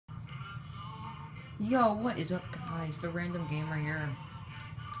Yo, what is up, guys? The Random Gamer here.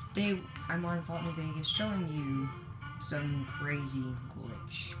 Today, I'm on Fallout New Vegas showing you some crazy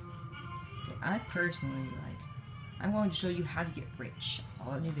glitch that I personally like. I'm going to show you how to get rich on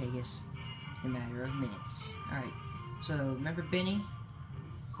Fallout New Vegas in a matter of minutes. Alright, so remember Benny?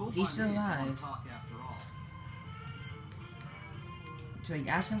 If he's still alive. So you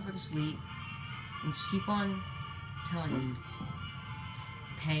ask him for the suite, and just keep on telling him,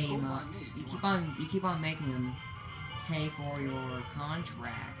 pay him up. You keep on making him pay for your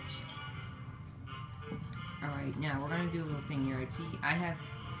contract. Alright, now we're gonna do a little thing here. Right? See, I have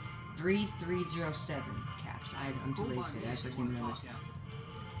 3307 caps. I'm too lazy to actually see the numbers.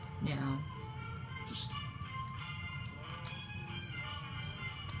 Now,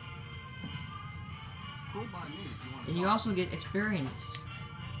 and you also get experience.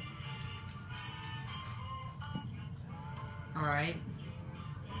 Alright.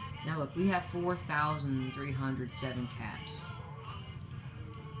 Now look, we have 4,307 caps.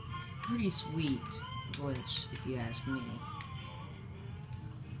 Pretty sweet glitch, if you ask me.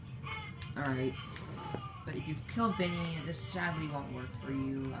 Alright. But if you've killed Benny, this sadly won't work for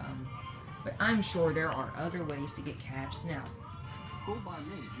you. But I'm sure there are other ways to get caps now. Cool by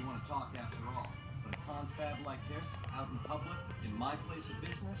me if you want to talk after all. But a confab like this, out in public, in my place of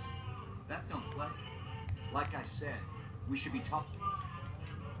business, that don't play. Like I said, we should be talking.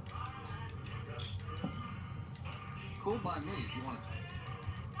 Cool by me if you want to.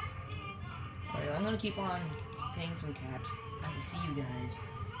 Alright, I'm gonna keep on paying some caps. I will see you guys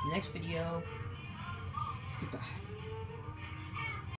in the next video. Goodbye.